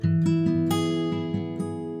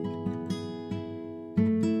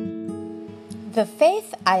The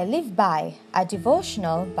Faith I Live By, a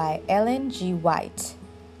devotional by Ellen G. White,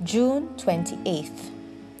 June 28th.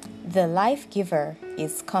 The life giver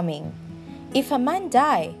is coming. If a man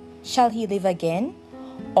die, shall he live again?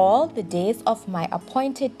 All the days of my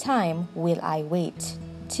appointed time will I wait,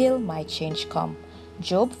 till my change come.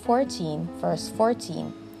 Job 14, verse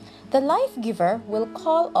 14. The life giver will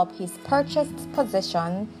call up his purchased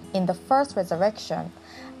possession in the first resurrection,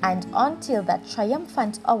 and until that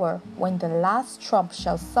triumphant hour when the last trump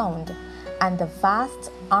shall sound, and the vast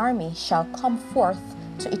army shall come forth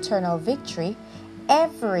to eternal victory,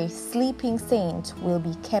 every sleeping saint will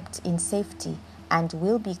be kept in safety and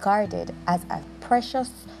will be guarded as a precious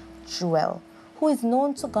jewel, who is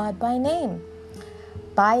known to God by name,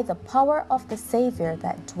 by the power of the Savior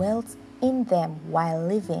that dwelt in them while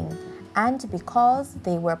living, and because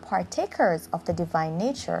they were partakers of the divine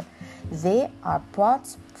nature, they are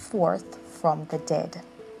brought forth from the dead.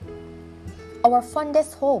 Our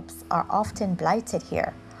fondest hopes are often blighted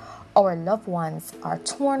here. Our loved ones are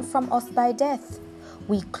torn from us by death.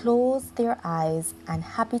 We close their eyes and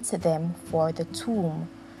habit them for the tomb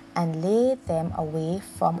and lay them away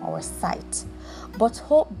from our sight. But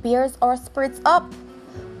hope bears our spirits up.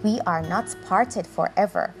 We are not parted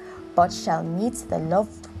forever, but shall meet the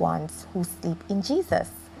loved ones who sleep in Jesus.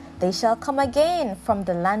 They shall come again from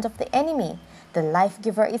the land of the enemy. The life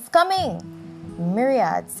giver is coming.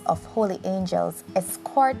 Myriads of holy angels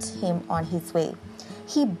escort him on his way.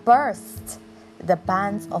 He bursts the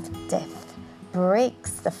bands of death,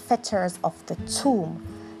 breaks the fetters of the tomb.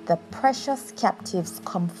 The precious captives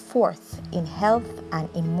come forth in health and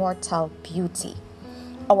immortal beauty.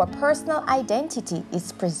 Our personal identity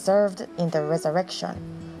is preserved in the resurrection,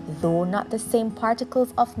 though not the same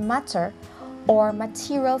particles of matter or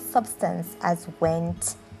material substance as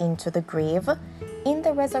went into the grave. In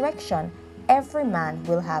the resurrection, every man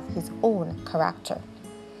will have his own character.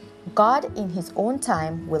 God in his own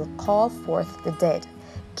time will call forth the dead,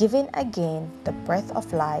 giving again the breath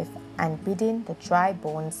of life and bidding the dry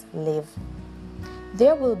bones live.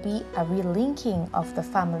 There will be a relinking of the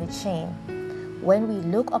family chain. When we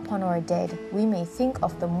look upon our dead, we may think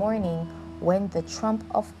of the morning when the trump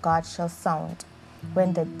of God shall sound,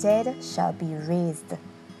 when the dead shall be raised,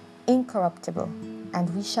 incorruptible,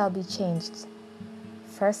 and we shall be changed.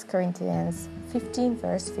 1 Corinthians 15,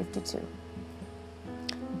 verse 52.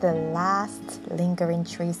 The last lingering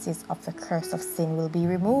traces of the curse of sin will be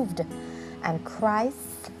removed, and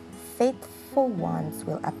Christ's faithful ones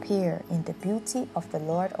will appear in the beauty of the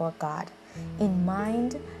Lord our God, in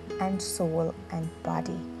mind and soul and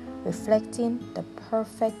body, reflecting the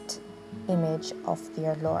perfect image of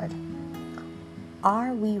their Lord.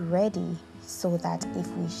 Are we ready so that if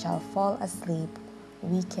we shall fall asleep,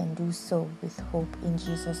 we can do so with hope in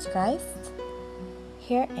Jesus Christ?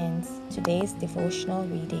 Here ends today's devotional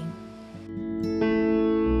reading.